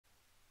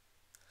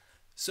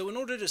So in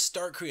order to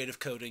start creative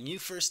coding, you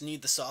first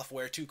need the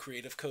software to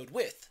creative code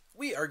with.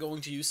 We are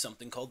going to use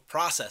something called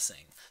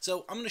processing.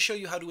 So I'm going to show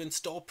you how to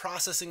install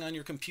processing on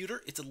your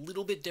computer. It's a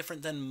little bit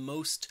different than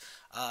most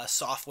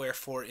software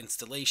for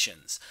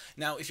installations.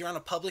 Now, if you're on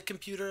a public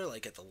computer,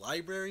 like at the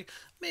library,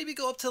 maybe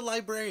go up to the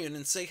librarian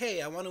and say,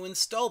 hey, I want to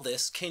install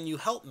this. Can you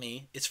help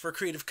me? It's for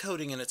creative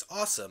coding and it's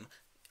awesome.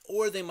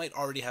 Or they might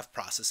already have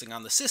processing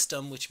on the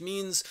system, which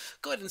means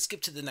go ahead and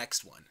skip to the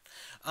next one.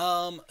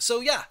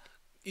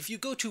 If you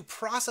go to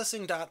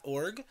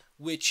processing.org,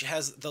 which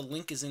has the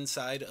link is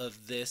inside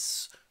of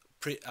this,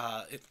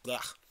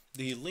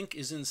 the link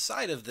is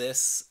inside of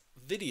this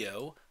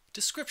video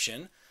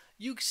description,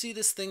 you see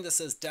this thing that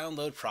says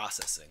download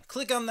processing.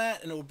 Click on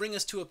that and it will bring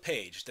us to a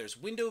page.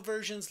 There's Windows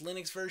versions,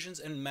 Linux versions,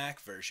 and Mac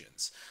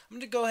versions. I'm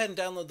going to go ahead and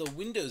download the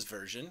Windows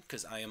version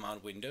because I am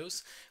on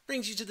Windows.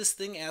 Brings you to this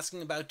thing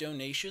asking about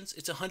donations.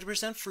 It's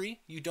 100% free.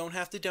 You don't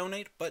have to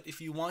donate, but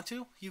if you want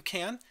to, you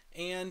can.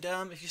 And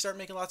if you start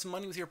making lots of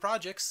money with your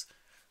projects,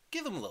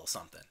 give them a little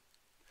something.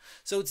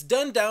 So it's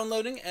done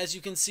downloading, as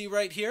you can see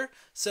right here.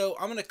 So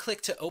I'm going to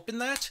click to open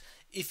that.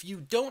 If you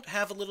don't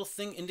have a little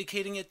thing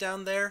indicating it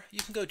down there, you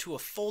can go to a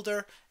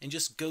folder and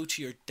just go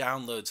to your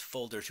downloads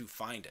folder to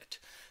find it.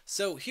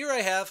 So here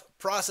I have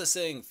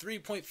processing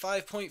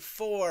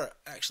 3.5.4.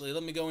 Actually,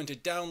 let me go into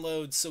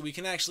downloads so we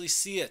can actually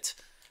see it.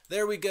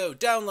 There we go,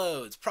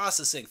 downloads,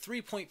 processing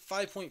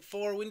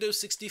 3.5.4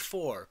 Windows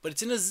 64, but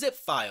it's in a zip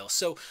file.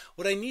 So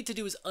what I need to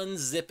do is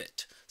unzip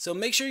it. So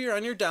make sure you're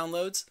on your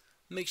downloads.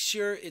 Make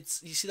sure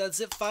you see that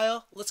zip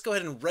file? Let's go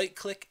ahead and right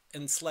click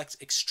and select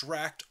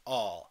extract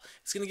all.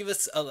 It's going to give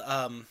us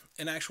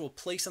an actual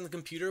place on the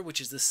computer,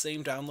 which is the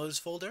same downloads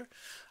folder.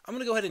 I'm going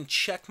to go ahead and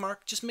check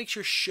mark. Just make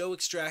sure show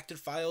extracted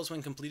files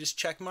when complete is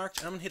check marked,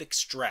 and I'm going to hit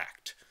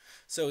extract.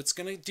 So it's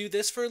going to do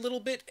this for a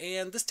little bit,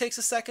 and this takes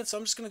a second, so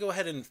I'm just going to go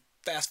ahead and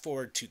fast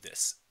forward to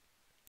this.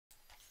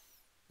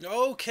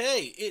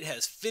 Okay, it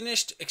has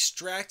finished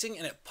extracting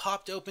and it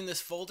popped open this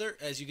folder.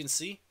 As you can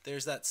see,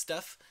 there's that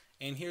stuff.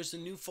 And here's the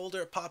new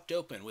folder it popped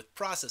open with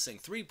processing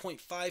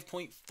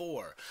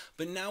 3.5.4.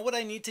 But now what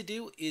I need to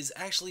do is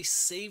actually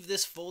save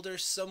this folder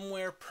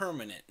somewhere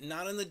permanent,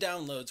 not in the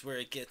downloads where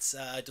it gets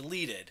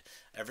deleted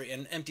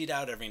and emptied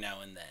out every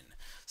now and then.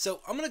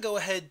 So I'm going to go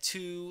ahead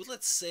to,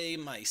 let's say,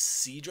 my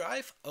C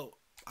drive,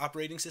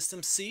 operating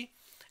system C.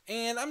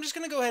 And I'm just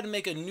going to go ahead and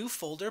make a new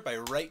folder by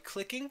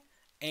right-clicking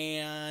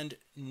and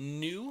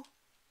new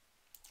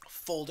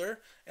folder.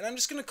 And I'm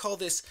just going to call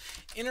this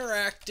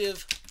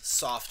interactive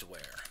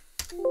software.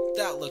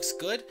 That looks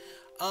good.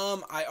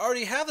 I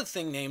already have a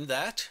thing named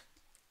that,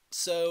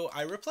 so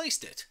I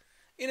replaced it.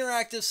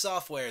 Interactive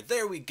software,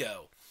 there we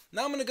go.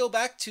 Now I'm going to go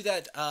back to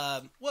that,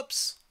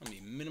 whoops, let me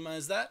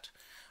minimize that.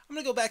 I'm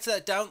going to go back to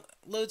that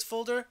downloads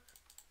folder,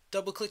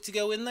 double click to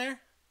go in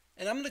there,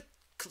 and I'm going to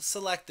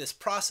select this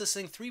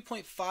processing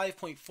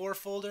 3.5.4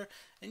 folder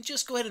and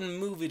just go ahead and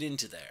move it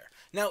into there.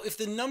 Now, if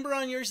the number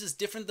on yours is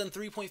different than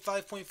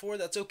 3.5.4,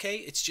 that's okay.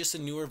 It's just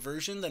a newer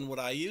version than what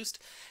I used.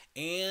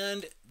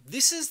 And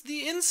this is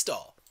the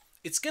install.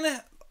 It's going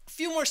to a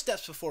few more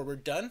steps before we're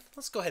done.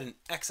 Let's go ahead and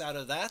X out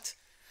of that.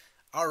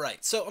 All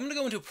right, so I'm going to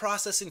go into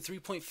processing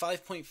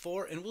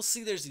 3.5.4 and we'll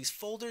see there's these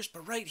folders,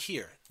 but right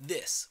here,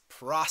 this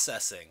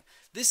processing.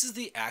 This is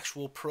the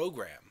actual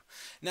program.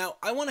 Now,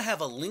 I want to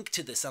have a link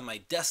to this on my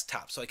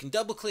desktop, so I can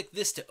double click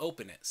this to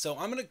open it. So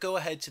I'm going to go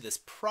ahead to this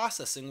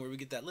processing where we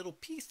get that little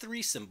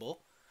P3 symbol.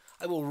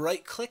 I will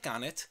right click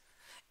on it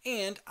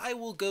and I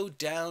will go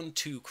down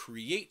to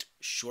create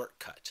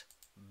shortcut.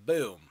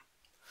 Boom.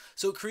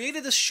 So it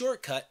created this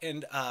shortcut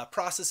and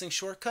processing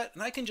shortcut,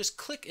 and I can just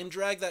click and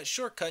drag that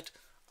shortcut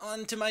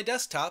onto my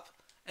desktop,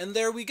 and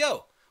there we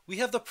go. We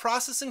have the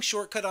processing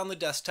shortcut on the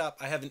desktop.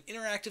 I have an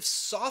interactive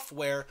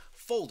software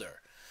folder.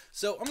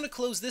 So I'm going to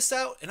close this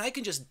out and I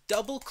can just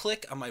double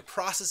click on my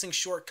processing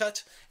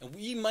shortcut and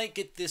we might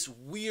get this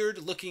weird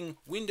looking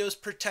Windows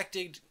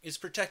is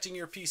protecting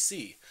your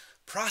PC.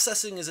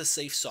 Processing is a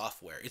safe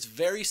software. It's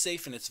very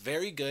safe and it's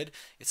very good.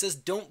 It says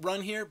don't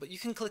run here, but you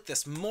can click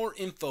this more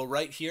info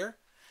right here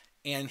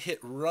and hit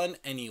run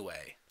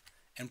anyway.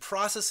 And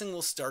processing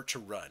will start to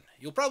run.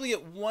 You'll probably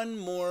get one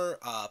more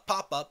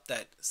pop-up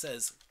that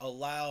says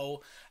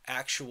allow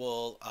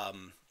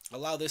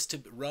this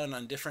to run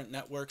on different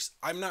networks.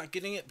 I'm not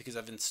getting it because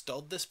I've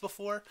installed this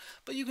before,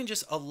 but you can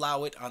just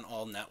allow it on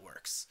all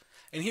networks.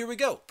 And here we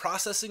go.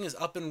 Processing is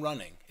up and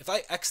running. If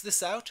I X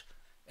this out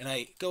and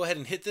I go ahead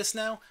and hit this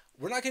now,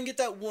 we're not going to get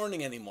that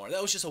warning anymore.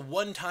 That was just a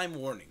one-time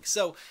warning.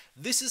 So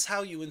this is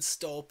how you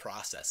install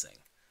processing.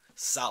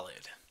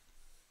 Solid.